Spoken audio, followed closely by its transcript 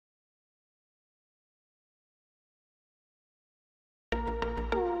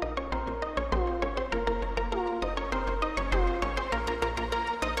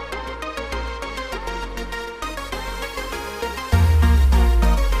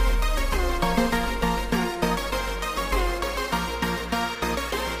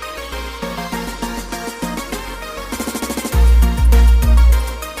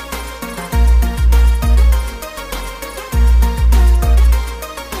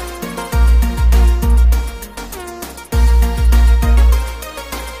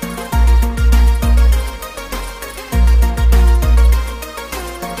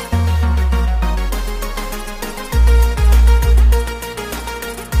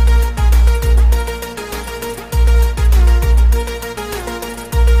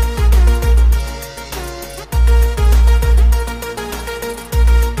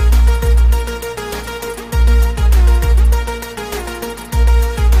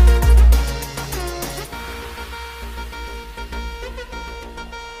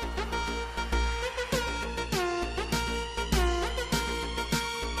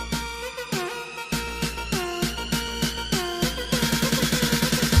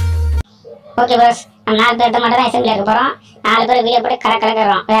Okay pass, நம்ம 4 பேர் மட்டும் தான் அசெம்பிளி இருக்க போறோம். 4 பேர் வீடியோ போட்டு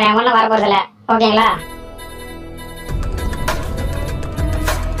கலக்கிறோம். வேற எவனும் வர போறது இல்ல. ஓகேங்களா?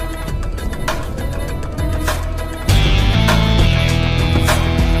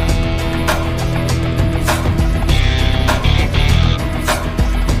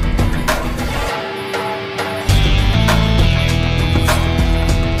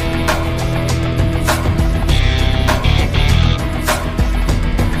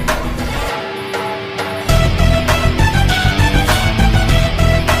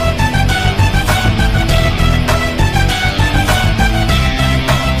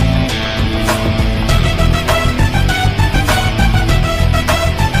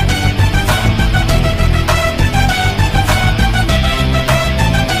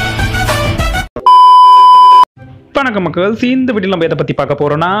 வணக்கம் மக்கள், இந்த வீடியோவில் நம்ம எதை பற்றி பார்க்க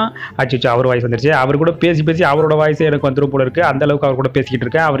போகிறோன்னா, அச்சோ அவர் வாய்ஸ் வந்துருச்சு. அவர் கூட பேசி அவரோட வாய்ஸே எனக்கு வந்துடும் போல இருக்குது. அந்த அளவுக்கு அவர் கூட பேசிக்கிட்டு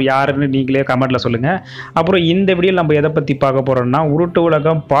இருக்கேன். அவர் யாருன்னு நீங்களே கமெண்ட்டில் சொல்லுங்கள். அப்புறம் இந்த வீடியோவில் நம்ம எதை பற்றி பார்க்க போகிறோம்னா, உருட்டு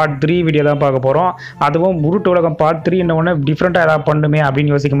உலகம் பார்ட் 3 வீடியோ தான் பார்க்க போகிறோம். அதுவும் உருட்டு உலகம் பார்ட் 3 இன்னொன்று டிஃப்ரெண்ட்டாக ஏதாவது பண்ணுமே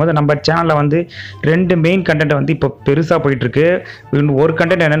அப்படின்னு யோசிக்கும் போது நம்ம சேனலில் வந்து 2 மெயின் கண்டென்ட் வந்து இப்போ பெருசாக போயிட்டுருக்கு. ஒரு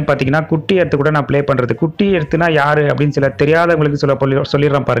கண்டென்ட் என்னென்னு பார்த்தீங்கன்னா, குட்டி எர்த்து கூட நான் ப்ளே பண்ணுறது. குட்டி எர்த்துனா யார் அப்படின்னு சில தெரியாதவங்களுக்கு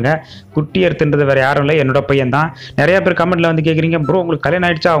சொல்லிடுறேன் பாருங்கள். குட்டி எர்த்துன்றது வேறு யாரும் இல்லை, என்னோட பையன் தான். நிறைய பேர் கமெண்ட்ல வந்து கேட்குறீங்க, ப்ரோ உங்களுக்கு கல்யாணம்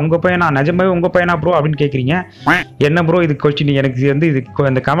ஆயிடுச்சா, உங்க பையனா, நிஜமாவே உங்க பையனா ப்ரோ அப்படின்னு கேட்குறீங்க. என்ன ப்ரோ இது கொஸ்டின்? எனக்கு வந்து இது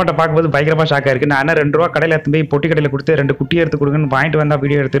இந்த கமெண்ட்டை பார்க்கும்போது பயங்கரமா ஷாக்காக இருக்கு. நான் 2 ரூபா கடையில் எடுத்து போய் பொட்டி கடையில் கொடுத்து 2 குட்டி எடுத்து கொடுங்கன்னு வாங்கிட்டு வந்தா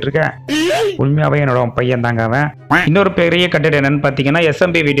வீடியோ எடுத்துட்டு இருக்கேன். உண்மையாவே என்னோட பையன் தாங்க அவன். இன்னொரு பெரிய கண்டென்ட் என்னன்னு பார்த்தீங்கன்னா,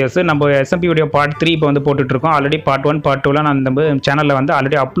 SMP வீடியோஸ். நம்ம SMP வீடியோ பார்ட் 3 இப்போ வந்து போட்டுட்டு இருக்கோம். ஆல்ரெடி பார்ட் 1 பார்ட் 2லாம் நான் நம்ம சேனலில் வந்து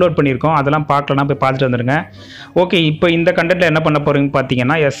ஆல்ரெடி அப்லோட் பண்ணியிருக்கோம். அதெல்லாம் பார்க்கலாம், போய் பார்த்துட்டு வந்துருங்க. ஓகே, இப்போ இந்த கண்டென்ட்ல என்ன பண்ண போறீங்கன்னு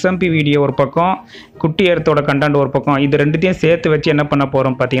பார்த்தீங்கன்னா, SMP வீடியோ ஒரு பக்கம், குட்டி எர்த்தோட கண்டென்ட் ஒரு பக்கம், இது ரெண்டுத்தையும் சேர்த்து வச்சு என்ன பண்ண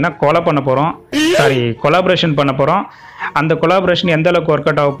போறோம் பார்த்தீங்கன்னா, கொலாபரேஷன் பண்ண போறோம். அந்த கொலாபரேஷன் எந்த அளவுக்கு ஒர்க்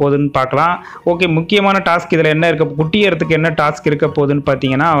அவுட் ஆக போகுதுன்னு பார்க்கலாம். ஓகே, முக்கியமான டாஸ்க் இதில் என்ன இருக்க, குட்டி எர்த்துக்கு என்ன டாஸ்க் இருக்க போகுதுன்னு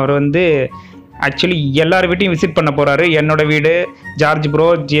பார்த்தீங்கன்னா, அவர் வந்து ஆக்சுவலி எல்லார் வீட்டையும் விசிட் பண்ண போகிறாரு. என்னோட வீடு, George bro,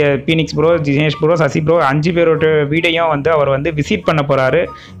 Phoenix bro, Jinesh bro, Sasi bro, 5 பேரோட வீடையும் வந்து அவர் வந்து விசிட் பண்ண போகிறாரு.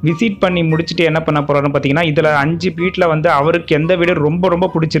 விசிட் பண்ணி முடிச்சுட்டு என்ன பண்ண போகிறாருன்னு பார்த்தீங்கன்னா, இதில் 5 வீட்டில் வந்து அவருக்கு எந்த வீடு ரொம்ப ரொம்ப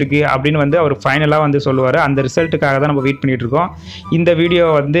பிடிச்சிருக்கு அப்படின்னு வந்து அவர் ஃபைனலாக வந்து சொல்லுவார். அந்த ரிசல்ட்டுக்காக தான் நம்ம வெயிட் பண்ணிட்டு இருக்கோம். இந்த வீடியோ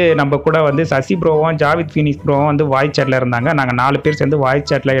வந்து நம்ம கூட வந்து சசி ப்ரோவும் ஜாவித் பீனிக்ஸ் ப்ரோவும் வந்து வாய்ஸ் சேட்டில் இருந்தாங்க. நாங்கள் 4 பேர் சேர்ந்து வாய்ஸ்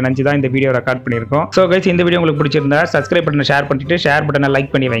சேட்டில் இணைஞ்சு தான் இந்த வீடியோ ரெக்கார்ட் பண்ணியிருக்கோம். ஸோ கைஸ், இந்த வீடியோ உங்களுக்கு பிடிச்சிருந்தா சப்ஸ்கிரைப் பட்டனை ஷேர் பண்ணிட்டு ஷேர் பட்டனை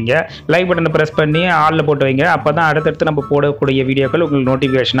லைக் பண்ணி வைங்க. லைக் பட்டனை ப்ரெஸ் பண்ணி ஆல்ல போட்டு வைங்க. அப்போ தான் அடுத்தடுத்து நம்ம போடக்கூடிய வீடியோக்கள் உங்களுக்கு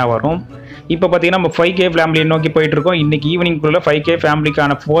நோட்டிஃபிகேஷனாக வரும். இப்போ பார்த்தீங்கன்னா நம்ம 5K ஃபேமிலியை நோக்கி போயிட்டு இருக்கோம். இன்னைக்கு ஈவினிங்குள்ள 5K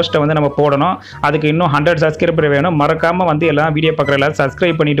ஃபேமிலிக்கான போஸ்ட்டை வந்து நம்ம போடணும். அதுக்கு இன்னும் 100 சப்ஸ்கிரைபர் வேணும். மறக்காம வந்து எல்லாம் வீடியோ பார்க்குற எல்லாரும்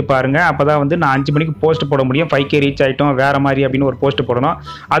சப்ஸ்கிரைப் பண்ணிட்டு பாருங்க. அப்போ தான் வந்து நான் 5 மணிக்கு போஸ்ட் போட முடியும். 5K ரீச் ஆகிட்டோம் வேற மாதிரி அப்படின்னு ஒரு போஸ்ட் போடணும்.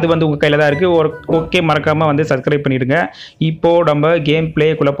 அது வந்து உங்கள் கையில் தான் இருக்குது. ஓகே, மறக்காம வந்து சப்ஸ்கிரைப் பண்ணிடுங்க. இப்போ நம்ம கேம்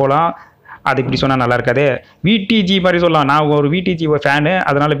பிளேக்குள்ளே போகலாம். அது இப்படி சொன்னால் நல்லா இருக்காது, விடிஜி மாதிரி சொல்லலாம். நான் ஒரு விடிஜி ஃபேனு,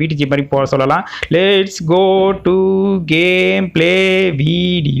 அதனால விடிஜி மாதிரி போக சொல்லலாம். Let's go to game play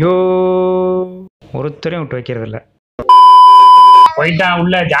video. ஒருத்தரையும் விட்டு வைக்கிறது இல்லை. போயிட்டான்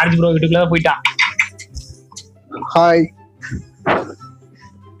உள்ள, ஜார்ஜ் ப்ரோ வீட்டுக்குள்ள போயிட்டான். ஹாய்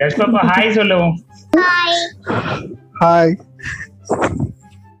பாப்பா, ஹாய் சொல்லுவோம். ஹாய்,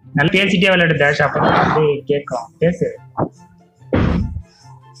 நல்லா பேசிட்டே விளையாடு டேஷ். அப்பதான் வந்து கேட்கும். பேசு,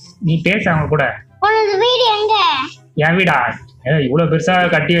 நீ பேச அவங்க கூட. என் வீடா? இவ்வளவு பெருசா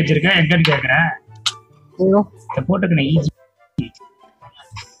கட்டி வச்சிருக்கேன், எங்கன்னு கேக்குறேன். போட்டுக்கணும் ஈஸி.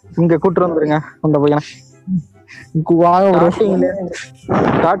 இங்க கூட்டு வந்துருங்க அந்த பையனை.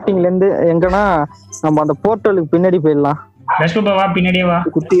 ஸ்டார்டிங்ல இருந்து எங்கன்னா நம்ம அந்த போர்ட்டலுக்கு பின்னாடி போயிடலாம். வா, பின்னாடியே வா.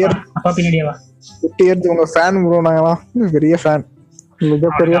 குட்டியர் அப்பா பின்னாடியே வா. குட்டியர் உங்க ஃபேன் ப்ரோ. நாங்கலாம் பெரிய ஃபேன்,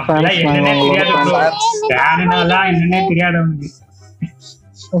 மிகப்பெரிய ஃபேன். என்னன்னே தெரியாதவங்க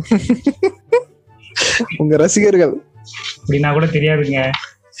உங்க ரசிகர்கள் அப்படின்னா கூட தெரியாதுங்க.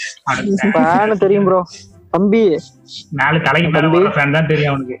 தெரியும் ப்ரோ. தம்பி 4 தலைக்கு மேல ஃபேன் தான்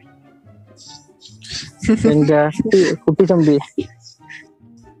தெரியும் அவனுக்கு. எங்க குட்டி தம்பி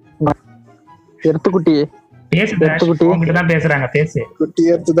எடுத்துக்குட்டி பேசு. உங்ககிட்ட தான் பேசுறாங்க, பேசு. குட்டி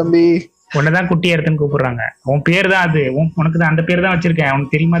எடுத்து தம்பி, உன்னதான் குட்டி எடுத்துன்னு கூப்பிடுறாங்க. உன் பேர் தான் அது, உனக்கு தான் அந்த பேர் தான் வச்சிருக்கேன்.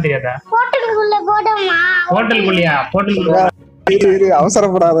 உனக்கு தெரியுமா தெரியாதா? ஹோட்டலுக்குள்ளயா? ஹோட்டலுக்குள்ள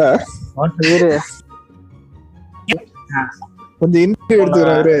அவசரப்படாத. கொஞ்சம் இன்டர்வியூ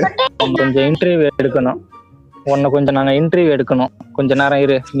எடுத்துக்கிறாரு. கொஞ்சம் இன்டர்வியூ எடுக்கணும். உன்னை கொஞ்சம் நாங்க இன்டர்வியூ எடுக்கணும். கொஞ்ச நேரம்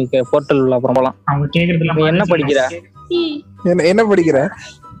இரு. நீ போர்ட்டல் உள்ள அப்புறம் போலாம். அவங்க கேக்குறதுல என்ன படிக்கிற? என்ன படிக்கிற?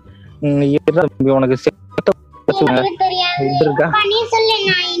 உனக்கு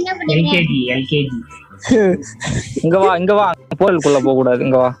எல்கேஜி. இங்க வா. போர்ட்டலுக்குள்ள போக கூடாது.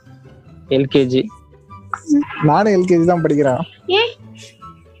 இங்க வா. எல்கேஜி. நானும் எல்கேஜி தான் படிக்கிறேன்.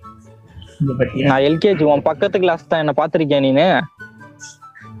 இங்க பத்தியா நான் எல்கேஜி உன் பக்கத்து கிளாஸ் தான், என்ன பாத்திருக்கியா நீனு?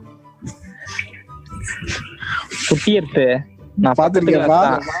 குட்டி எடுத்து நான் பாத்திருக்கியாப்பா?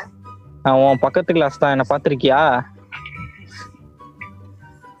 உன் பக்கத்து கிளாஸ் தான், என்ன பாத்திருக்கியா?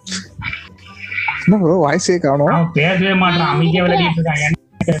 என்ன ப்ரோ வாய்ஸே காணோம். அவன் பேசவே மாட்டான், அமைதியா விளையாடிட்டு இருக்கான்.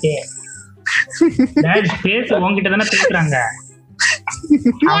 பேசு, உன்கிட்ட தானே பேசுறாங்க.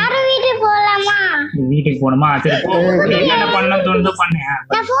 யாரும் வீட்டுக்கு போலாமா? வீட்டுக்கு போகணுமா? சரி போ. என்னென்ன பண்ண தோணுதோ பண்ணு.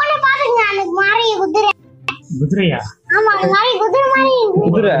 நான் போன பாத்துங்க, எனக்கு மாறி குதிரை. குதிரையா? ஆமா, மாறி குதிரை மாதிரி.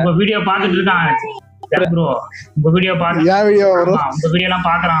 குதிரை உங்க வீடியோ பாத்துட்டு இருக்கான் ப்ரோ. உங்க வீடியோ பாத்து யா வீடியோ ப்ரோ? உங்க வீடியோ எல்லாம்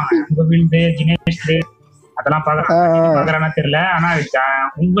பாக்குறான். உங்க வீடு ஜினேஷ் அதெல்லாம் பாக்குறானா தெரியல. ஆனா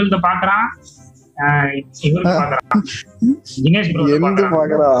உங்களது பாக்குறான், இவரு பாக்குறான். ஜினேஷ் ப்ரோ எந்த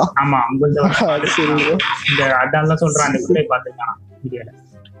பாக்குறா? ஆமா உங்களது. சரி ப்ரோ. இந்த அதெல்லாம் சொல்றான், அந்த வீடியோ பாத்துருக்கான் வீடியோல.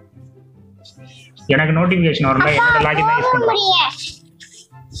 எனக்கு நோட்டிபிகேஷன் வரல, என்னோட லாகின் தான் யூஸ் பண்றேன்.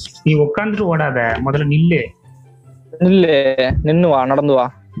 நீ உட்காந்துட்டு ஓடாத, முதல்ல நில்லு. நின்னு வா, நடந்து வா.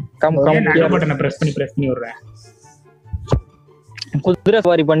 பட்டனை பிரஸ் பண்ணி விடுறேன். குதிரை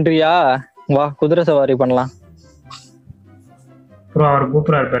சவாரி பண்றியா? வா குதிரை சவாரி பண்ணலாம். ப்ரோ அவர்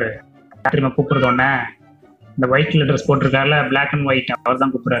கூப்பிடுறாரு பாரு. திரும்ப கூப்பிடுறது ஒண்ணே, இந்த ஒயிட்ல ட்ரெஸ் போட்டிருக்காருல, பிளாக் அண்ட் ஒயிட், அவர்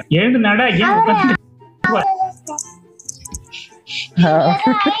தான் கூப்பிடுறாரு. எழுந்து நட.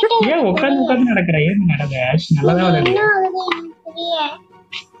 ஏன் உட்காந்து நடக்கிற? எழுந்து நடங்க. நல்லாதான்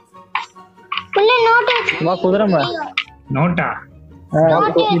விளையாடு. வா குதிரை நோட்டா?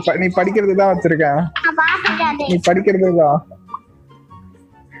 நீ படிக்கிறது தான் வச்சிருக்கேன். நீ படிக்கிறது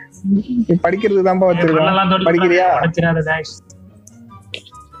தான் வச்சிருக்கேன். படிக்கிறியா?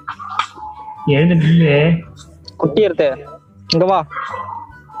 எழுந்து நில்லு. குட்டி எடுத்து இங்க வா.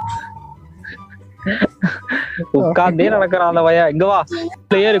 உட்காந்தே நடக்கிறான் அந்த வயா. இங்க வா,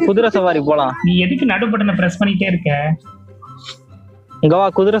 ஏறு குதிரை சவாரி போலாம். நீ எதுக்கு நடு பட்டனை பிரஸ் பண்ணிட்டே இருக்க? இங்க வா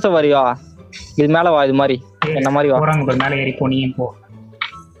குதிரை சவாரி வா. இது மேல வா, இது மாதிரி என்ன மாதிரி வா. போறாங்க மேல ஏறி போ. நீயும் போ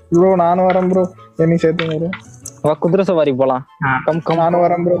ப்ரோ. நானும் வரேன் ப்ரோ. என்ன சேர்த்துங்க. வா குதிரை சவாரி போலாம். நானும்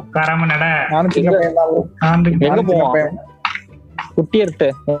வரேன் ப்ரோ. காராம நட. நானும் சின்ன பையன் தான் ப்ரோ. எங்க போவோம்? குட்டி எடுத்து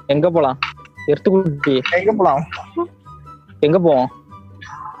எங்க போலாம்? எடுத்து குட்டி எங்க போலாம்? எங்க போவோம்?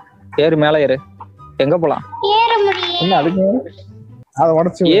 ஏறு, மேல ஏறு. எங்க போலாம்? என்ன அதுக்கு அத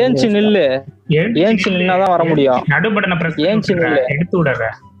உடைச்சு ஏஞ்சி நில்லு. ஏஞ்சி நின்னாதான் வர முடியும். நடு பட்டனை பிரஸ் ஏஞ்சி நில்லு. எடுத்து விடாத.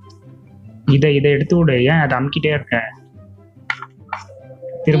 இதை எடுத்து விடு. ஏன் அதை அமுக்கிட்டே இருக்க?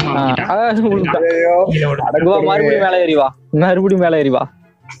 திரும்ப மறுபடியும் மேல ஏறி வா. மறுபடியும் மேல ஏறி வா.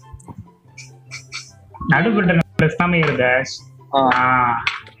 நடு பட்டனை பிரஸ் பண்ணாம ஏறுத.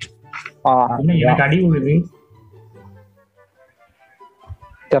 எனக்கு அடி விழுது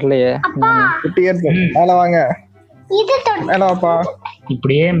தெரியலையே. குட்டி எடுத்து மேல வாங்க. மேல வாப்பா.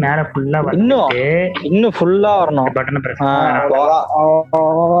 இப்படியே மேல ஃபுல்லா இன்னும் ஃபுல்லா வரணும். பட்டனை பிரஸ்.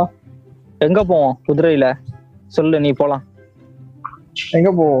 எங்க போவோம்? குதிரையில சொல்லு, நீ போலாம். எங்க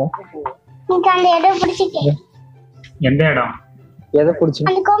போவோம்? எந்த இடம்? எதை பிடிச்சி?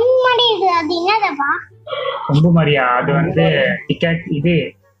 கொம்பு மாதிரியா? அது வந்து இது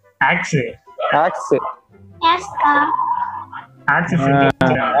ஆக்ஸ்.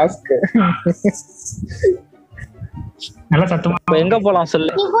 நல்லா சத்தமா. எங்க போலாம்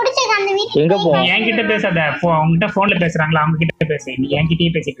சொல்லு. எங்க போவோம்? என்கிட்ட பேசாத. அவங்ககிட்ட போன்ல பேசுறாங்களா, அவங்க கிட்ட பேசு. நீ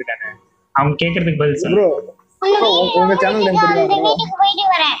என்கிட்டயே பேசிட்டு இருக்காங்க. அவங்க கேக்குறதுக்கு பதில் சொல்லு. உங்க சேனல் நேம் தெரியுமா?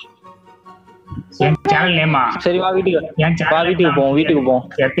 என் சேனல் நேமா? சரி வா வீட்டுக்கு. வா வீட்டுக்கு போவோம். வீட்டுக்கு போவோம்.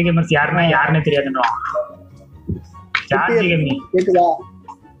 எர்த் கேமர்ஸ் யாருன்னே தெரியாதுன்றோம். ஜார்ஜ் கேமிங் கேக்குதா?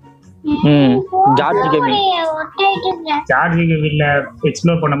 George gaming. ஜார்ஜ் கேமிங்ல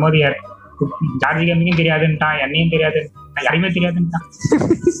எக்ஸ்ப்ளோர் பண்ணும்போது ஜார்ஜ் கேமிங்கும் தெரியாதுன்ட்டான், என்னையும் தெரியாது, யாரையுமே தெரியாதுன்ட்டான்.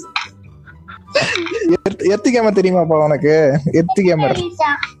 எர்த் கேமர் தெரியுமாப்பா உனக்கு? Earth gamer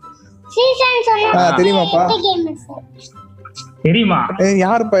தெரியுமாப்பா? தெரியுமா?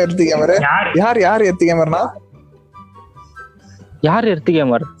 யாருப்பா எர்த் கேமர்? யார் எர்த் கேமர்னா? யார் எர்த்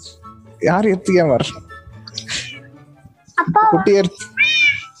கேமர்? யார் எர்த் கேமர்? குட்டி எர்த்.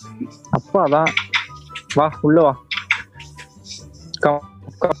 அப்பா தான். வா உள்ள வா.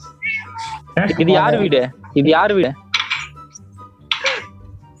 இது யார் வீடு? இது யார் வீடு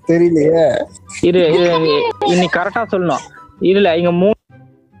தெரியலையே. இரு இன்னைக்கு கரெக்டா சொல்லணும். இல்ல இங்க 3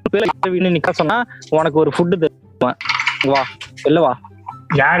 பேர் வீடு நிக்க சொன்னா உனக்கு ஒரு ஃபுட் தருவேன். வா இல்ல வா.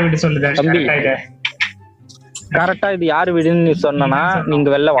 யார் வீடு சொல்லுதா தம்பி? கரெக்டா இது யார் வீடுன்னு நீ சொன்னா நீங்க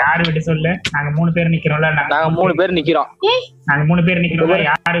வெளில வா. யார் வீடு சொல்லு. நாங்க 3 பேர் நிக்கிறோம்ல. நாங்க 3 பேர் நிக்கிறோம்.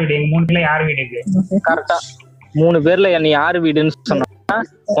 யார் வீடு? எங்க 3 பேர்ல யார் வீடு இது? கரெக்டா 3 பேர்ல நீ யார் வீடுன்னு சொன்னா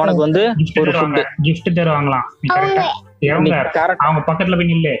உனக்கு வந்து ஒரு ஃபுட் gift தருவாங்களாம். நீ கரெக்ட்டா அவங்க பக்கத்துல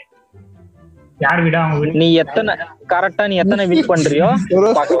போய் நில்லு. யார் வீடு அவங்க வீடு? நீ எத்தனை கரெக்டா நீ எத்தனை வின் பண்றியோ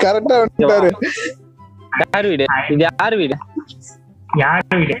கரெக்டா வந்துட்டாரு. யார் வீடு இது? யார் வீடு? யார்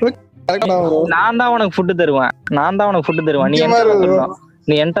வீடு? கரெக்டா ப்ரோ. நான் தான் உனக்கு ஃபுட் தருவேன். நீ என்கிட்ட தான் சொல்லணும்.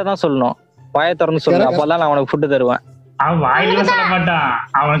 நீ என்கிட்ட தான் சொல்லணும். வாயை திறந்து சொல்லு, அப்பதான் நான் உனக்கு ஃபுட் தருவேன். அவன் வாயில சொல்ல மாட்டான்,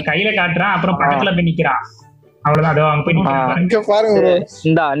 அவன் கையில காட்டுறான், அப்புறம் பக்கத்துல போய் நிக்கிறான். அவ்வளவுதான். அதோ அங்க போய் நிக்கிறான். இங்க பாருங்க ப்ரோ.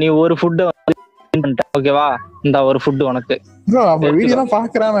 இந்தா நீ ஒரு ஃபுட் ஓகேவா? இந்த ஒரு ஃபுட் உனக்கு. ப்ரோ நம்ம வீடியோ தான்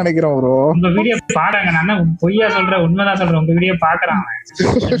பாக்குறான்னு நினைக்கிறேன் ப்ரோ. உங்க வீடியோ பாருங்க. நான் பொய்யா சொல்றேன், உண்மைதான் சொல்றேன். உங்க வீடியோ பாக்குறான்.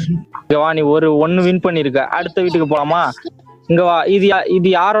 ஓகேவா? நீ ஒன்னு வின் பண்ணிருக்க. அடுத்த வீட்டுக்கு போலாமா? இங்க வா. இது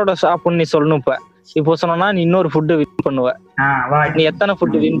யாரோட ஷாப்னு நீ சொல்லணும். இப்போ சொன்னா நீ இன்னொரு ஃபுட் வின் பண்ணுவ. நீ எத்தனை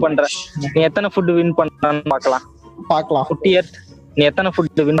ஃபுட் வின் பண்றன்னு பாக்கலாம். குட்டியர் நீ எத்தனை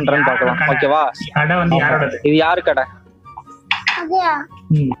ஃபுட் வின் பண்றன்னு பாக்கலாம். ஓகேவா? இது யாரு கடை?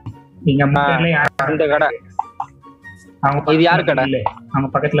 இந்த கடை. இது யாரு கடை? அவங்க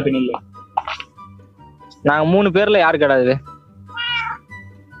பக்கத்துல போய் நில்லு. நாங்க 3 பேர்ல யாரு கடை இது?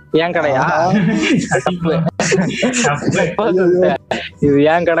 ஏன் கடையா? இது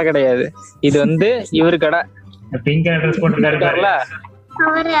ஏன் கடை கிடையாது. இது வந்து இவரு கடை. பிங்க் கலர் ட்ரெஸ் போட்டுருக்காருல,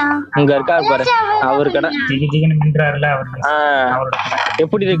 அங்க இருக்காரு பாரு, அவரு கடை.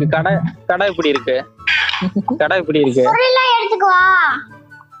 எப்படி இருக்கு கடை? கடை எப்படி இருக்கு?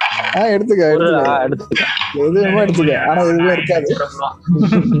 எடுத்துக்க. எதுவுமே எடுத்துக்க. ஆனா எதுவுமே இருக்காது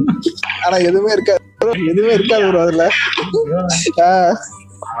ப்ரோ அதுல.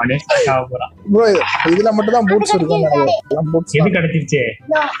 ப்ரோ இதுல மட்டும் தான் பூட்ஸ் இருக்கு. எது கிடைச்சிருச்சு?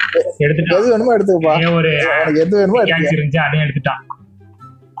 எடுத்துட்டு எது வேணுமோ எடுத்துக்கப்பா. எது வேணுமோ எடுத்துக்க. அதையும் எடுத்துட்டான்.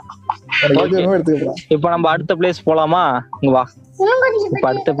 இப்ப நம்ம அடுத்த பிளேஸ் போலாமா? இங்க வா. இப்ப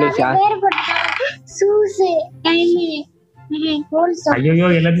அடுத்த பிளேஸ் ஐயோ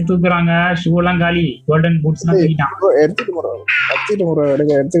எல்லாத்தையும் தூக்குறாங்க. ஷூ எல்லாம் காலி. கோல்டன் பூட்ஸ் எல்லாம் தூக்கிட்டான்.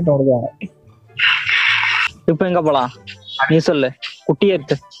 எடுத்துக்கிட்டோம். இப்ப எங்க போலாம்? நீ சொல்லு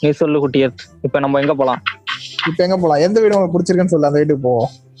குட்டியர்த்து. இப்ப நம்ம எங்க போலாம்? எந்த வீடு உங்களுக்கு பிடிச்சிருக்குன்னு சொல்லு, அந்த வீட்டுக்கு போவோம்.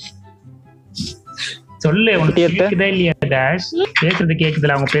 சொல்லு. உனக்கு கேக்குதா இல்லையா டாஷ்? பேசுறது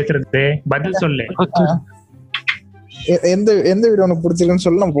கேக்குதுல, அவங்க பேசுறது பதில் சொல்லு. எந்த வீடு உனக்கு பிடிச்சிருக்குன்னு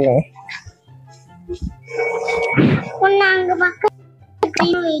சொல்லு, நம்ம போவோம்.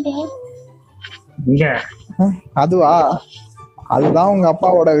 இங்க அதுவா? அதுதான் உங்க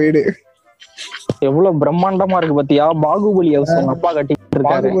அப்பாவோட வீடு. எவ்வளவு பிரம்மாண்டமா இருக்கு பாத்தியா? பாகுபலி ஹவுஸ் உங்க அப்பா கட்டிட்டு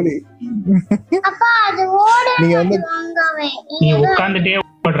இருக்காரு. நீங்க வந்து நீ உட்கார்ந்துட்டே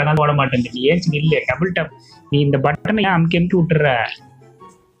ஓட மாட்டேன். நீ ஏன் இல்ல டபுள் டாப். நீ இந்த பட்டனை அமுக்கி விட்டுற.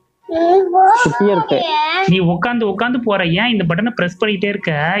 நீ உட்காந்து போற. ஏன் இந்த பட்டனை பிரஸ் பண்ணிட்டே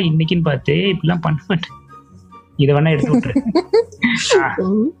இருக்க? இன்னைக்குன்னு பார்த்து இப்படிலாம் பண்ண மாட்டேன். இத வேணா எடுத்து விட்டுரு.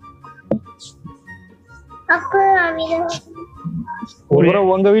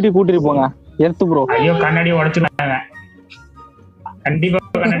 உங்க வீட்டுக்கு கூட்டிட்டு போங்க. எடுத்து ப்ரோ. ஐயோ கண்ணாடியை உடைச்சிருவாங்க. கண்டிப்பா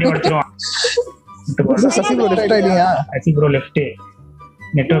கண்ணாடி உடைச்சிருவான். Sasi bro left.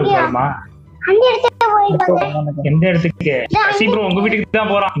 நெட்வொர்க் வருமா? எந்த இடத்துக்கு? சசி ப்ரோ உங்க வீட்டுக்கு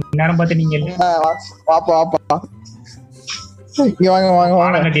தான் போறோம். நேரம் பார்த்து நீங்க வாப்பா. இங்க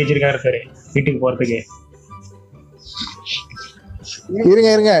வாங்க. கட்டி வச்சிருக்காரு சார் வீட்டுக்கு போறதுக்கு.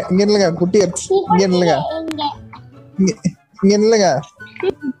 இருங்க. இங்க இல்லங்க குட்டி. இங்க இல்லங்க.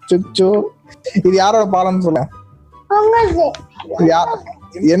 சுச்சு. இது யாரோட பாலம்னு சொல்ல?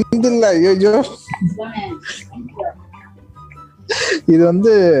 எந்த இல்ல. ஐயோ இது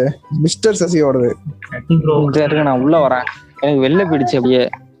வந்து மிஸ்டர் சசியோடது. நான் உள்ள வரேன். எனக்கு வெளில போயிடுச்சு. அப்படியே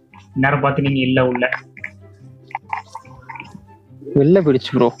நேரம் பார்த்து நீங்க இல்ல உள்ள வெளில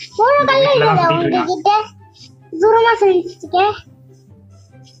போயிடுச்சு ப்ரோ.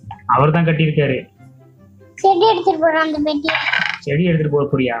 அவர் தான் கட்டி இருக்காரு. செடி எடுத்துட்டு போறான். அந்த பெட்டி செடி எடுத்துட்டு போற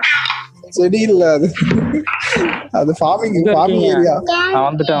போறியா? செடி இல்ல, அது ஃபார்மிங் ஏரியா. நான்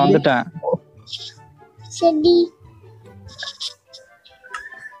வந்துட்டேன். செடி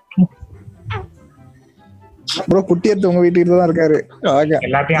ப்ரோ குட்டி எடுத்து உங்க வீட்டுக்கு தான் இருக்காரு.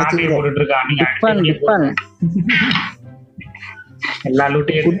 எல்லாத்தையும் ஆட்டி போட்டுட்டு இருக்கான். எல்லா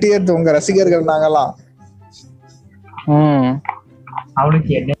லூட்டையும் குட்டி எடுத்து உங்க ரசிகர்கள் நாங்கலாம்.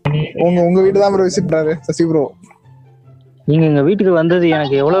 அவனுக்கு என்ன உங்க வீட்டு தான் ப்ரோ விசிட் பண்றாரு சசி ப்ரோ. நீங்க எங்க வீட்டுக்கு வந்தது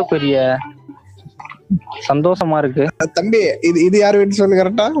எனக்கு எவ்வளவு பெரிய சந்தோஷமா இருக்கு. தம்பி இது யார் வீடு சொல்லு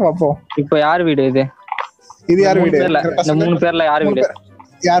கரெக்டா பாப்போம். இப்ப யார் வீடு இது? இது யார் வீடு? இந்த 3 பேர்ல யார் வீடு?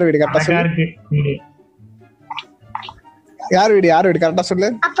 கரெக்டா சொல்லு. யார் வீடு கரெக்டா சொல்லு.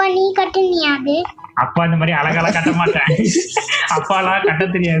 அப்பா நீ கட்டுனியா? அது அப்பா இந்த மாதிரி அழகா கட்ட மாட்டேன். அப்பாலாம் கட்ட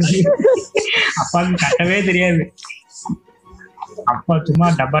தெரியாது. அப்பாவுக்கு கட்டவே தெரியாது. அப்பா சும்மா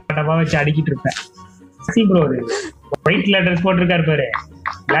டப்பா வச்சு அடிக்கிட்டு இருப்பேன். சசி ப்ரோ ஒயிட்ல ட்ரெஸ் போட்டிருக்காரு பாரு.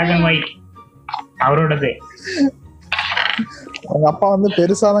 Black and white. அவரோடது. உங்க அப்பா வந்து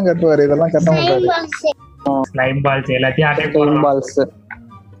பெருசா தான் கட்டுவாரு, இதெல்லாம் கட்ட மாட்டாரு. ஸ்லைம் பால்ஸ் எல்லாத்தையும் ஆட்டே போடுறோம். பால்ஸ்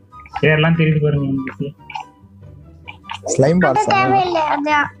பேர்லாம் தெரியுது பாருங்க உங்களுக்கு. ஸ்லைம் பால்ஸ் தேவையில்லை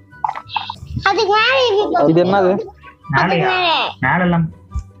அதான். அதுக்கு மேல இருக்கு. இது என்னது? மேலையா? மேலெல்லாம்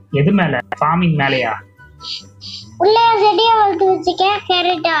எது மேல? ஃபார்மிங் மேலையா? உள்ள செடியை வளர்த்து வச்சுக்க.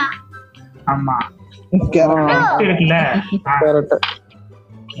 கேரட்டா? ஆமா கேரட் இருக்குல்ல, கேரட்.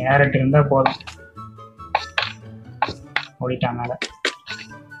 கேரட் இருந்தா போதும். ஓடிட்டாங்க மேல.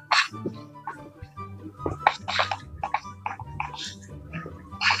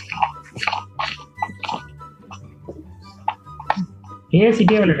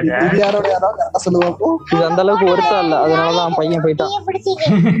 பேசிட்டே விளையாடுங்க. யாரோட யாரோ கரெக்டா சொல்லுவாப்போ. இது அந்த அளவுக்கு ஒருத்தா இல்ல, அதனாலதான் பையன் போயிட்டான். நீயே பிடிச்சிக்க.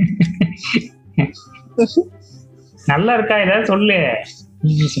 நல்லா இருக்கா ஏதாவது சொல்லு.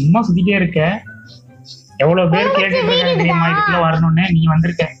 நீ சும்மா சுத்திட்டே இருக்க. எவ்வளவு பேர் கேட்டுட்டு இருக்காங்க தெரியுமா இதுக்குள்ள வரணும்னு. நீ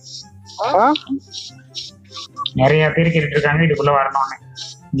வந்திருக்க. நிறைய பேர் கேட்டுட்டு இருக்காங்க இதுக்குள்ள வரணும்னு.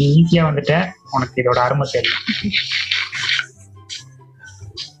 நீ ஈஸியா வந்துட்ட. உனக்கு இதோட அருமை தெரியும்.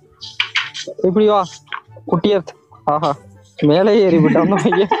 இப்படி வா குட்டியா. ஆஹா மேலே ஏறி விட்டான்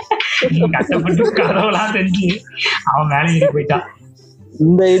பையன். நீ கஷ்டப்பட்டு கதவுலாம் செஞ்சு அவன் மேலே ஏறி போயிட்டான்.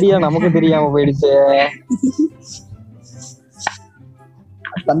 இந்த ஐடியா நமக்கு தெரியாம போயிடுச்சு.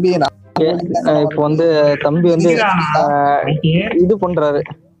 தம்பி இப்ப வந்து தம்பி வந்து இது பண்றாரு.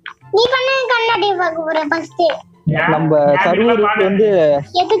 நீ பண்ண கண்ணாடி பார்க்க போற ஃபர்ஸ்ட். நம்ம சர்வருக்கு வந்து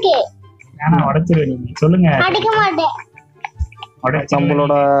எதுக்கு? நான் உடைச்சிருவேன். நீங்க சொல்லுங்க. அடிக்க மாட்டேன்.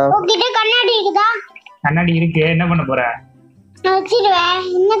 நம்மளோட உன்கிட்ட கண்ணாடி இருக்குதா? கண்ணாடி இருக்கு. என்ன பண்ண போற? நான் வச்சிருவேன்.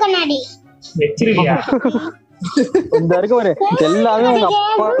 என்ன கண்ணாடி வச்சிருவியா? இந்த இருக்கு ஒரு எல்லாமே உங்க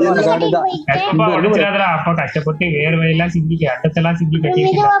அப்பா கண்ணாடி தான். கஷ்டப்பா உடைச்சிடாதடா. அப்பா கஷ்டப்பட்டு வேர்வையெல்லாம் சிந்திக்க அட்டத்தெல்லாம் சிந்தி கட்டி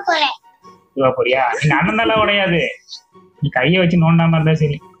மெதுவா போறேன். இதுவா போறியா? நீ அண்ணனால உடையாது. நீ கைய வச்சு நோண்டாம இருந்தா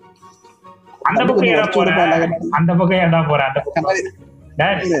சரி. அந்த பக்கம் ஏடா போற? அந்த பக்கம் ஏடா போற? அந்த பக்கம்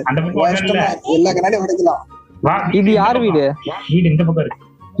அந்த பக்கம் இல்ல. எல்லா கண்ணாடியும் உடைக்கலாம். வா. இது யார் வீடு? வீடு இந்த பக்கம் இருக்கு.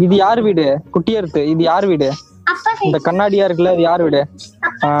 இது யார் வீடு? குட்டியா இருக்கு. இது யார் வீடு? அப்பா இந்த கண்ணாடியா இருக்குல்ல, இது யார் வீடு?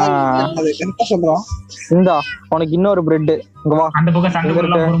 அது என்ன சொல்றோம்? இந்தா உனக்கு இன்னொரு பிரெட். இங்க வா. அந்த பக்கம்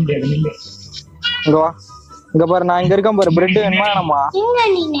சங்கலாம் போட முடியாது. இல்ல இங்க வா. இங்க பாரு, நான் இங்க இருக்கேன் பாரு. பிரெட் வேணுமா வேணாமா? எங்க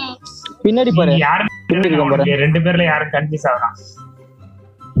நீனே? பின்னாடி பாரு. யாரு பின்னாடி இருக்கேன் பாரு. ரெண்டு பேர்ல யாரும் கன்ஃபியூஸ் ஆகலாம்.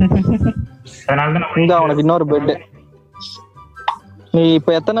 அதனால தான் இந்தா உனக்கு இன்னொரு பிரெட். நீ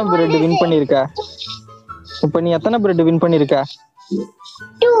இப்ப எத்தனை பிரெட் வின் பண்ணிருக்க? இப்ப நீ எத்தனை பிரெட் வின் பண்ணிருக்க?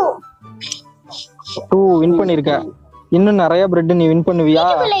 2 வின் பண்ணிருக்க. இன்னும் நிறைய பிரெட் நீ வின் பண்ணுவியா?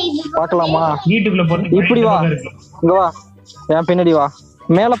 பாக்கலாமா? வீட்டுக்குள்ள போட்டு இப்படி வா. இங்க வா. என் பின்னாடி வா.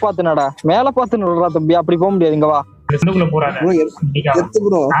 மேல பாத்து நட. மேல பாத்து நடறா தம்பி. அப்படி போக முடியாது. இங்க வா. ரெண்டுக்குள்ள போறாங்க. ப்ரோ எடுத்து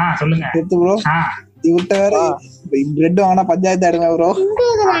ப்ரோ. சொல்லுங்க. எடுத்து ப்ரோ. இவட்ட வேற பிரெட் வாங்கினா பஞ்சாயத்து ஆடுங்க ப்ரோ.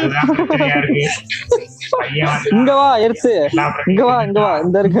 இங்க வா எடுத்து. இங்க வா. இங்க வா.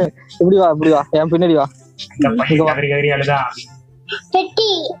 இந்த இருக்கு. இப்படி வா. இப்படி வா. என் பின்னாடி வா.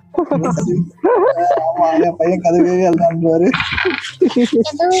 பெட்டி. ஆமா என் பையன் கதவே அழுதான்றாரு.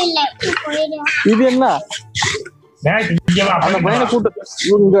 எதுவும் இல்ல. போயிடு. இது என்ன? அந்த பையனை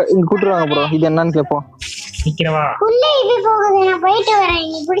இங்க கூட்டுருவாங்க ப்ரோ. இது என்னன்னு கேப்போம். உள்ள இது போகுது. நான் போயிட்டு வரேன்.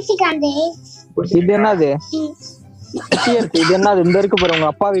 நீ பிடிச்சிக்காந்தே. இது என்னது? இது என்னது? இந்த இருக்கு பாரு, உங்க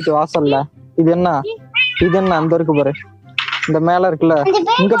அப்பா வீட்டு வாசல்ல. இது என்ன? இது என்ன? அந்த இருக்கு பாரு. இந்த மேல இருக்குல்ல.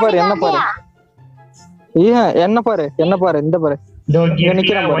 இங்க பாரு. என்ன பாரு? ஏன் என்ன பாரு? என்ன பாரு? இந்த பாரு.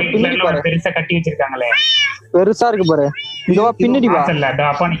 நிக்கிறேன் பாரு. பின்னாடி பாரு. பெருசா கட்டி வச்சிருக்காங்களே. பெருசா இருக்கு பாரு. இங்க வா. பின்னாடி வா.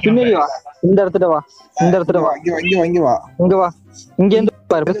 பின்னாடி வா. இந்த இடத்துல வா. இந்த இடத்துல வா. இங்க வா. இங்க வா. இங்க இருந்து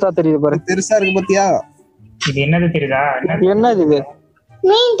பாரு. பெருசா தெரியுது பாரு. பெருசா இருக்கு பாத்தியா? இது என்னது தெரியுதா? என்னது இது?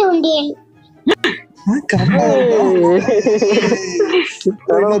 மீன் தூண்டியல்.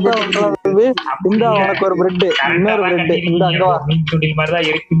 இந்த உனக்கு ஒரு பிரெட். இன்னொரு பிரெட். இந்த அங்க வா. மீன் தூண்டில் மாதிரி தான்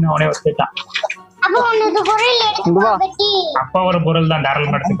இருக்குன்னு அவனே வச்சுட்டான். அப்ப உனக்கு பொருள் எடுத்து பெட்டி. அப்பா ஒரு பொருள் தான்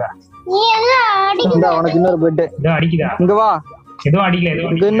தாராளமா எடுத்துக்க. நீ எல்லாம் அடிக்குதா? இந்த உனக்கு இன்னொரு பிரெட். இதோ அடிக்குதா? இங்க வா. எதுவும் அடிக்கல.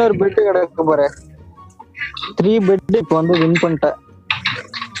 எதுவும் இன்னொரு பிரெட் கிடக்கு பாரு. 3 பிரெட் இப்ப வந்து வின் பண்ணிட்ட.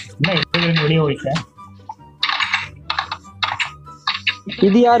 என்ன இப்ப வெளியே ஓடிட்ட?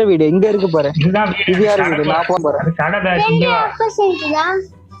 இது யாரு வீடு? இங்க இருக்கு பாரு. இதுதான் வீடு. இது யாரு வீடு? நான் போறேன் பாரு. அது கடை தான். அப்பா செஞ்சதா?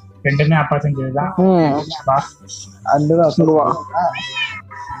 ரெண்டுமே அப்பா செஞ்சதுதான். வா. அதுதான் சொல்லுவா.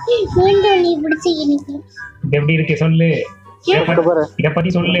 மீன் தூண்டி பிடிச்சிக்கினீங்க. இது எப்படி இருக்கு சொல்லு. இத பத்தி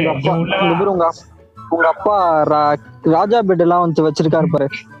சொல்லு. உங்க அப்பா ராஜா பெட் எல்லாம் வந்து வச்சிருக்காரு பாரு.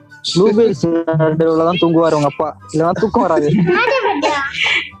 ப்ளூபெர்ஸ் நடுவுலதான் தூங்குவாரு உங்க அப்பா. இல்லன்னா தூக்கம் வராது.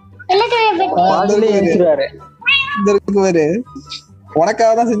 பாதியிலே எழுந்திருவாரு. இந்த இருக்கு பாரு.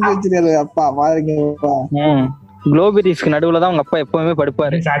 உனக்காக தான் செஞ்சு வச்சிருக்காரு அப்பா. பாருங்க. க்ளோபெரிஸ்க்கு நடுவுல தான் உங்க அப்பா எப்பவுமே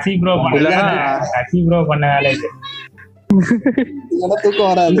படுப்பாரு. சசி ப்ரோ பண்ண வேலை இது. தூக்கம்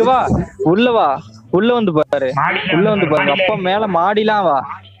வராது. இங்க வா, உள்ள வா, உள்ள வந்து பாரு, உள்ள வந்து பாரு. அப்பா மேல மாடிலாம் வா,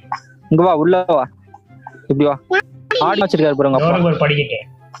 இங்க வா, உள்ள வா, இப்படி வா. மாடி வச்சிருக்காரு பாருங்க அப்பா. படிக்கிட்டு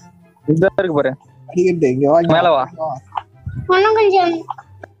இந்த இருக்கு பாரு, படிக்கிட்டு இங்க வா, மேல வா.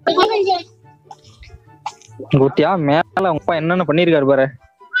 குட்டியா மேல உங்க அப்பா என்னென்ன பண்ணிருக்காரு பாரு.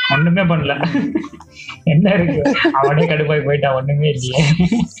 ஒண்ணுமே பண்ணல. என்ன இருக்கு, அவனே கடுப்பாய் போயிட்டான், ஒண்ணுமே இல்லையே.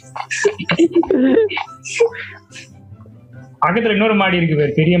 பக்கத்துல இன்னொரு மாடி இருக்கு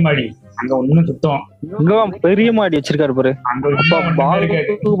பாரு, பெரிய மாடி, அங்க ஒண்ணும் சுத்தம். இங்க பெரிய மாடி வச்சிருக்காரு பாரு. அங்க அப்பா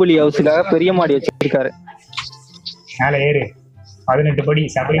பாகுபலி ஹவுஸ்க்காக பெரிய மாடி வச்சிருக்காரு. மேல ஏறு, 18 படி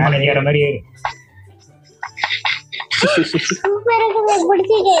சபரிமலை ஏற மாதிரி ஏறு.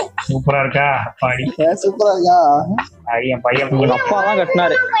 சூப்பரா இருக்கா பாடி? சூப்பரா இருக்கா? என் பையன் உங்க அப்பா தான்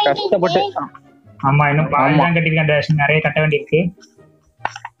கட்டினாரு கஷ்டப்பட்டு. ஆமா, இன்னும் பாலாம் கட்டிருக்கேன், நிறைய கட்ட வேண்டியிருக்கு.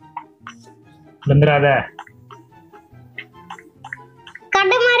 வந்துடாத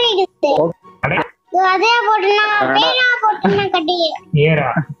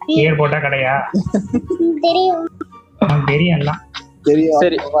ஏர் போட்டா கடையா? தெரியும்.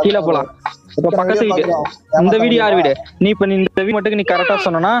 சரி, கீழே போலாம். இப்ப பக்கத்து வீடு, இந்த வீடு யார் வீடு? நீ இப்ப இந்த வீடு மட்டும் நீ கரெக்டா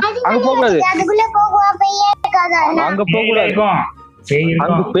சொன்னா அங்க போக கூடாது, அங்க போக கூடாது,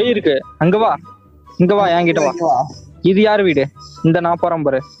 அங்க பேய் இருக்கு. அங்க வா, இங்க வா, என்கிட்ட வா. இது யார் வீடு? இந்த நான் போறேன்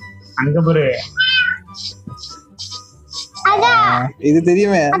பாரு, அங்க பாரு. இது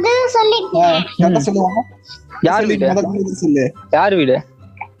தெரியுமே. யார் வீடு? யார் வீடு?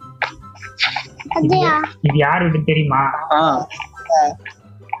 இது யார் வீடு தெரியுமா?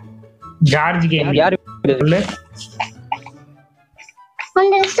 George game. யார் வீடு சொல்லு.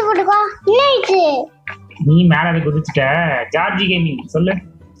 நீ மேல அதை குதிச்சுட்ட. ஜார்ஜ் கேமிங் சொல்லு.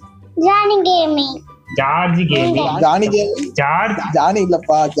 George gaming. ஜானி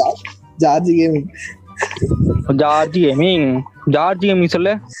இல்லப்பா, George gaming. George gaming. George gaming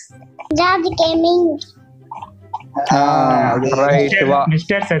சொல்லு. George gaming. ரைட், வா.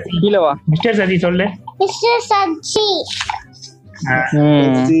 மிஸ்டர் சசி கீழ வா. மிஸ்டர் சசி சொல்லு. மிஸ்டர் சசி.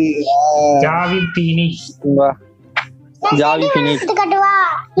 Xavi Phoenix. வா, ஜாவி பீனிக்ஸ். கட்டுவா.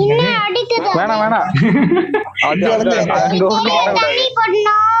 இன்ன அடிக்குது. வேணாம் வேணாம், அது அங்க ஒண்ணு தண்ணி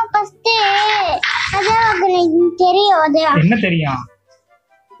போடணும் ஃபர்ஸ்ட். அது உங்களுக்கு தெரியும். அது என்ன தெரியும்?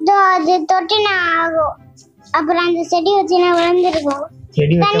 அது தொட்டினா ஆகும். அப்புறம் அந்த செடி வச்சினா விழுந்துருக்கும்.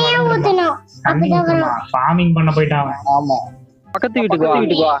 செடி வச்சா தண்ணியா ஊத்தணும். அப்பதான் வரும். ஃபார்மிங் பண்ண போயிட்டான் அவன். ஆமா, பக்கத்து வீட்டுக்கு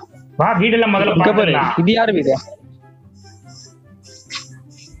வா. வா, வீடெல்லாம் முதல்ல இங்க பாரு, பாரு. இது யார் வீடு?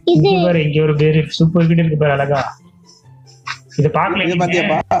 இது பாரு, இங்க ஒரு பேரு சூப்பர் வீடு இருக்கு பாரு, அழகா. இது பாக்கல, இது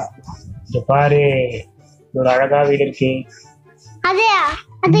பாத்தியாப்பா? இங்க பாரு, ஒரு அழகா வீடு இருக்கு. அது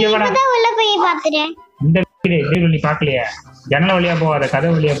இப்பதான் உள்ள போய் பாத்துறேன். இந்த வீடு நீ பாக்கலையா? ஜன்னல் வழியா போவாத,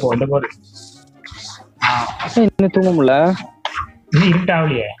 கதவு வழியா போ. இந்த போது இன்னும் தூங்க முடியல, இன்னும்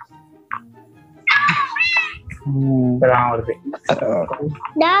இருட்டாவலையே. இப்பதான் வருது.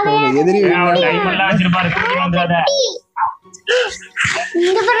 எதிரி டைமெல்லாம் வச்சிருப்பாரு, தூக்கி வந்துடாத.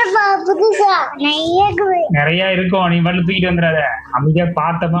 இங்க பாருப்பா, புதுசா நிறைய இருக்கும், நீ மட்டும் தூக்கிட்டு வந்துடாத. அமைதியா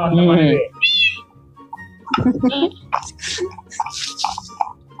பார்த்தமா வந்த மாதிரி.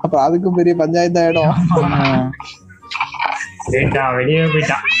 அப்ப அதுக்கும் பெரிய பஞ்சாயத்து ஆயிடும். வெளியே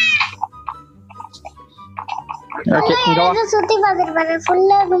போயிட்டான். ஓகே, இங்க வா. சுத்தி பாத்துட்டு பாரு,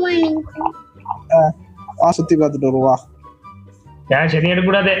 ஃபுல்லா இருக்குமா? வா, சுத்தி பாத்துட்டு வருவா. ஏன் சரி எடுக்க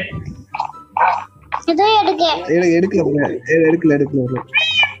கூடாது. ஏதோ எடுக்கல.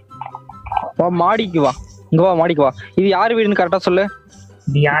 வா, மாடிக்கு வா. இங்க வா, மாடிக்கு வா. இது யார் வீடுன்னு கரெக்டா சொல்லு.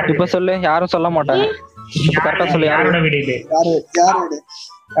 இது யாரு? இப்ப சொல்லு, யாரும் சொல்ல மாட்டாங்க. கரெக்டா சொல்லு, யாரோட வீடு இது?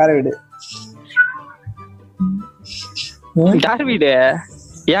 யார் வீடு? யார் வீடு?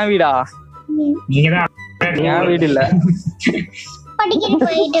 என் வீடா? நீங்கதான். என் வீடு இல்ல. படிக்கிற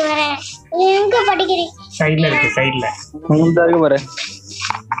போயிட்டு வரேன். எங்க படிக்கிறீங்க? சைடுல இருக்கு, சைடுல. இந்த இருக்கு பாரு.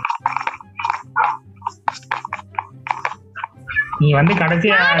 நீ வந்து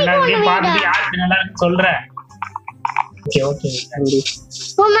கடைசியா எல்லாத்தையும் பார்த்துட்டு யாருக்கு நல்லா இருக்கு சொல்ற. Okay okay.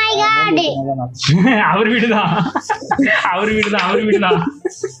 Oh my God. அவர் வீடுதான்.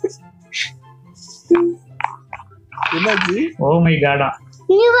 என்னாச்சு? ஓ மை காடா.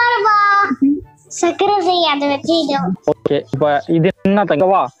 நீ வரவா. சக்கரை செய், அதை வச்சு இது. ஓகே, இப்போ இது என்ன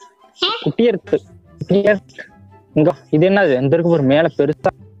தங்கவா? குட்டியர்த்து. இங்க இது என்னது? இந்த இருக்கு பாரு, மேல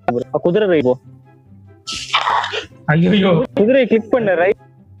பெருசா குதிரை ரைட். போ. ஐயோ, குதிரை கிளிக் பண்ணு, ரைட்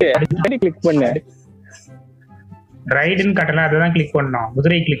கிளிக் பண்ணு. ரைடுன்னு கட்டல, அதான் கிளிக் பண்ணோம்.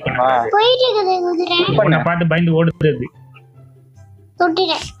 குதிரை கிளிக் பண்ணா போயிட்டு இருக்குது குதிரை. உன்னை பார்த்து பயந்து ஓடுது.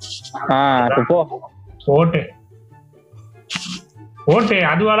 தொட்டிட்டேன். இப்போ போட்டு ஓட்டு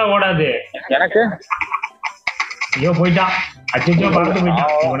அதுவால ஓடாது எனக்கு ஐயோ போயிட்டான் அச்சோ பார்த்து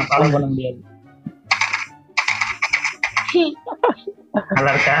போயிட்டான் இவனை ஃபாலோ பண்ண முடியாது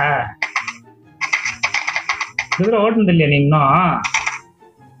நல்லா இருக்கா குதிரை ஓட்டுனது இல்லையா நீ இன்னும்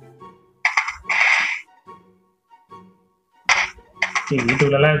சரி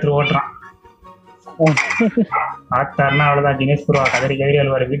வீட்டுக்குள்ள எல்லாம் எடுத்துட்டு ஓட்டுறான் ஆட்டாருன்னா அவ்வளவுதான் ஜினேஷ் ப்ரோ கதறி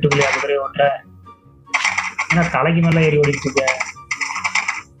அழுவாரு வீட்டுக்குள்ளேயே குதிரை ஓட்டுற என்ன தலைக்கு மேல ஏறி ஓடிட்டு இருக்க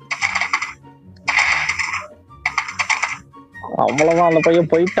அவ்வளவுதான் அந்த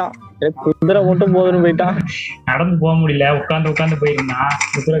பையன் போயிட்டான் குதிரை மட்டும் போதுன்னு போயிட்டான் நடந்து போக முடியல உட்காந்து போயிருந்தான்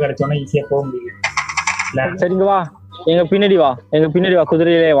குதிரை கிடைச்சோன்னா ஈஸியா போக முடியல சரிங்க வா எங்க பின்னாடி வா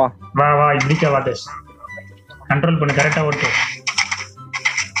குதிரையிலே வா வா இப்படிக்கா வா தேஷ் கண்ட்ரோல் பண்ணு கரெக்டா ஓட்டு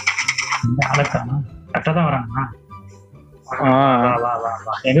அழக்கானா கரெக்டா தான் வராங்க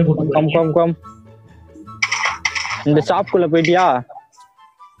வா எங்க கூட்டு கம் இந்த ஷாப்குள்ள போயிட்டியா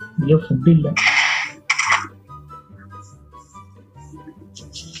ஐயோ ஃபுட் இல்ல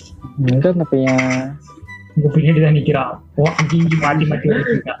எங்க அந்த பையன் உங்க பின்னாடிதான் நிக்கிறான் அங்கேயும்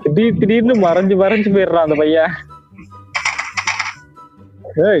மாத்தி திடீர்னு மறைஞ்சு போயிடுறான் அந்த பையன்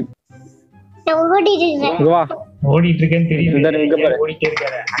வா ஓடிட்டு இருக்கேன்னு தெரியும் ஓடிட்டே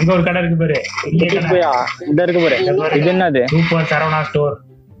இருக்காரு அங்க ஒரு கடை இருக்கு பாரு இந்த இருக்கு பாரு இது என்னது சூப்பர் சரவணா ஸ்டோர்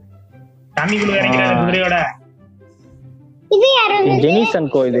தண்ணிக்குள்ள இறங்கிறாரு குதிரையோட ஜெனிஸ்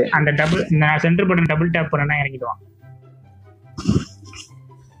அண்ட் கோ இது அந்த double centre button double tape பண்ணா இறங்கிடுவான்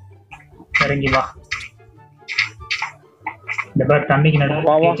இறங்கி வா இந்த பேர் தண்ணிக்கு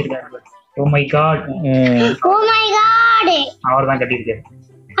நடுவுல வச்சிருக்காரு ஓ மை காட் அவர்தான் கட்டி இருக்காரு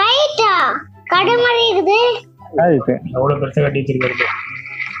ஹைட்டா கடை மாதிரி இருக்குது அதுக்கு எவ்வளவு பெருசா கட்டி வச்சிருக்காரு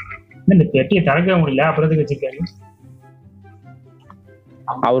இந்த பெட்டியை திறக்கவே முடியல அப்புறத்துக்கு வச்சிருக்காரு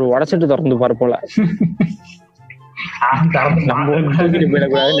அவரு உடச்சிட்டு திறந்து பாரு போல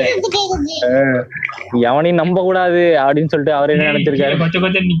எவனையும் நம்ப கூடாது அப்படின்னு சொல்லிட்டு அவரு என்ன நினைச்சிருக்காரு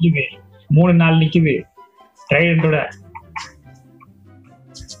கொஞ்சம் நிக்குது 3-4 நிக்குது ட்ரைடன்டோட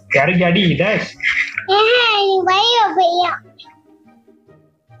யாருக்கு அடி டேஷ்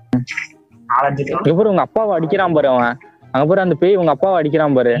உங்க அப்பாவை அடிக்கிறான் பாரு அவன் அங்க பாரு அந்த பேய் உங்க அப்பாவை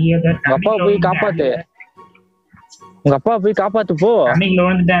அடிக்கிறான் பாரு உங்க அப்பாவை போய் காப்பாத்து உங்க அப்பாவை போய் காப்பாத்து போ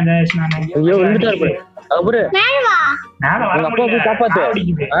ஐயோ விழுந்துட்டாரு பாரு அங்க பாரு உங்க அப்பாவை போய் காப்பாத்து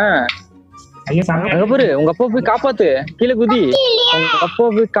அங்க பாரு உங்க அப்பா போய் காப்பாத்து கீழே குதி உங்க அப்பா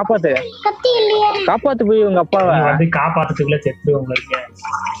போய் காப்பாத்து போய் உங்க அப்பாவை வந்து காப்பாத்துக்குள்ள செத்து உங்களுக்கு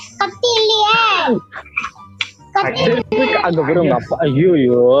அங்க பாரு உங்க அப்பா ஐயோ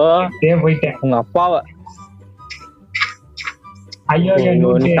போயிட்டேன் உங்க அப்பாவை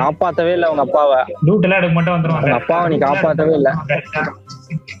ஐயோ நீ காப்பாத்தவே இல்ல உங்க அப்பாவை லூட் எல்லாம் எடுக்க மட்டும் வந்துருவாங்க உங்க அப்பாவை நீ காப்பாத்தவே இல்ல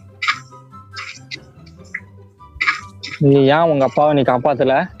நீ ஏன் உங்க அப்பாவை நீ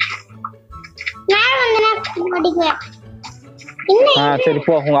காப்பாத்தல சரி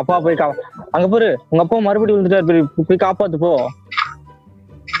போ உங்க அப்பா போய் அங்க பாரு உங்க அப்பா மறுபடியும் விழுந்துட்டாரு போய் காப்பாத்து போ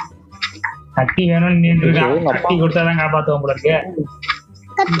கத்தி வேணும்னு கத்தி கொடுத்தாதான் காப்பாத்துவோம் போல இருக்கு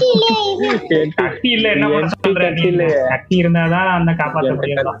கத்தி இல்ல என்ன பண்ண சொல்ற கத்தி இருந்தாதான் அந்த காப்பாத்த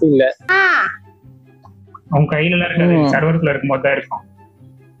முடியும் கத்தி இல்ல உங்க கையில எல்லாம் இருக்காது சர்வருக்குள்ள இருக்கும் போது தான் இருக்கும்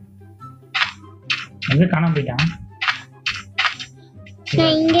எங்க காணாம போயிட்டான்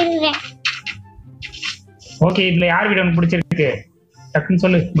ஓகே இதுல யார் வீடு உனக்கு பிடிச்சிருக்கு டக்குன்னு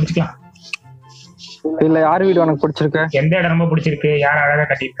சொல்லு முடிச்சுக்கலாம் இல்ல யார் வீடு உனக்கு பிடிச்சிருக்கு எந்த இடம் ரொம்ப பிடிச்சிருக்கு யார் அழகா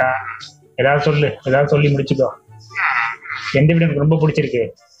கட்டியிருக்கா ஏதாவது சொல்லி முடிச்சுக்கோ எந்த வீடு எனக்கு ரொம்ப பிடிச்சிருக்கு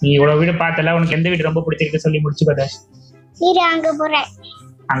நீ இவ்வளவு வீடு பார்த்தல உனக்கு எந்த வீடு ரொம்ப பிடிச்சிருக்கு சொல்லி முடிச்சுக்கோ அங்க போறேன்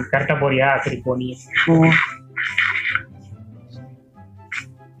அங்க கரெக்டா போறியா சரி போ நீ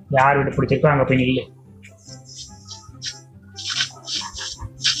யார் வீடு பிடிச்சிருக்கோ அங்க போய் நில்லு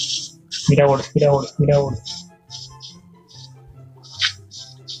ஸ்பீடா ஓடு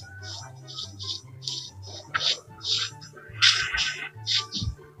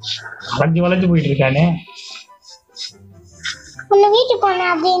வளைஞ்சு போயிட்டு இருக்கானே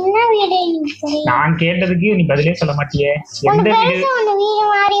நான் கேட்டதுக்கு நீ பதிலே சொல்ல மாட்டியே எந்த வீடு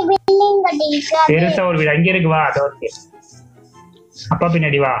பெருசா ஒரு வீடு அங்க இருக்கு வா அதோ இருக்கு அப்பா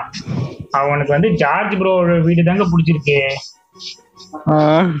பின்னாடி வா அவனுக்கு வந்து ஜார்ஜ் ப்ரோ வீடு தாங்க பிடிச்சிருக்கு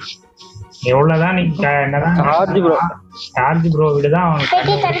எவ்வளவுதான் நீ என்னதான் ஜார்ஜ் ப்ரோ வீடு தான் அவனுக்கு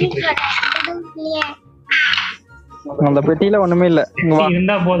அந்த பெட்டியில ஒண்ணுமே இல்ல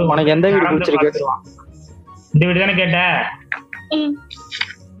இருந்தா போதும் உனக்கு எந்த வீடு பிடிச்சிருக்கு இந்த வீடு தானே கேட்ட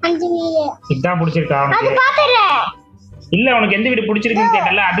இதான் பிடிச்சிருக்கா உனக்கு இல்ல உனக்கு எந்த வீடு பிடிச்சிருக்குன்னு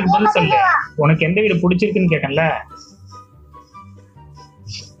கேட்டல அதுக்கு பதில் சொல்லு உனக்கு எந்த வீடு பிடிச்சிருக்குன்னு கேட்டல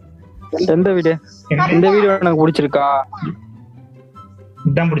எந்த வீடு உனக்கு பிடிச்சிருக்கா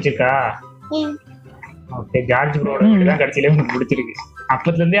இதான் பிடிச்சிருக்கா? ம். ஓகே, ஜார்ஜ் ப்ரோட வீடு தான் கடைசியில உங்களுக்கு பிடிச்சிருக்கு.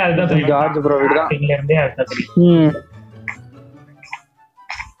 அப்பத்துல இருந்தே அதுதான் தெரியும். ஜார்ஜ் ப்ரோ வீடு தான். ஸ்டார்டிங்ல இருந்தே அதுதான் தெரியும். ம்.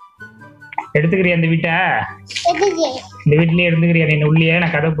 எடுத்துக்கிறியா இந்த வீட்டை? எதுக்கு இந்த வீட்லயே இருந்துக்கிறியா? நீ உள்ளே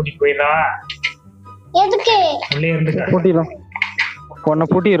நான் கதை பூட்டிட்டு போயிடறா. எதுக்கு உள்ளே இருந்துக்க. பூட்டிடுறோம், உன்னை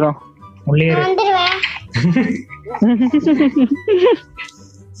பூட்டிடுறோம். உள்ளே இரு. வந்துருவேன்.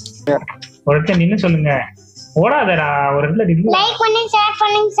 ஒரு இடத்துல நின்னு சொல்லுங்க. ஓடாதடா, ஒரு இடத்துல நின்னு. லைக் பண்ணி ஷேர்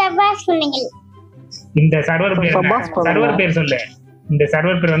பண்ணி சப்ஸ்கிரைப் பண்ணுங்க. இந்த சர்வர் பேர் என்ன? சபாஸ் பண்ணுங்க. சர்வர் பேர் சொல்லு. இந்த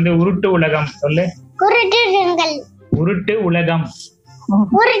சர்வர் பேர் வந்து உருட்டு உலகம். சொல்லு. குருட்டுங்கள். உருட்டு உலகம்.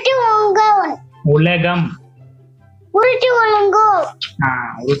 உருட்டு உங்க உலகம். உருட்டு உலங்கோ.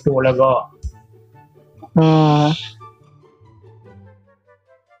 உருட்டு உலகம்.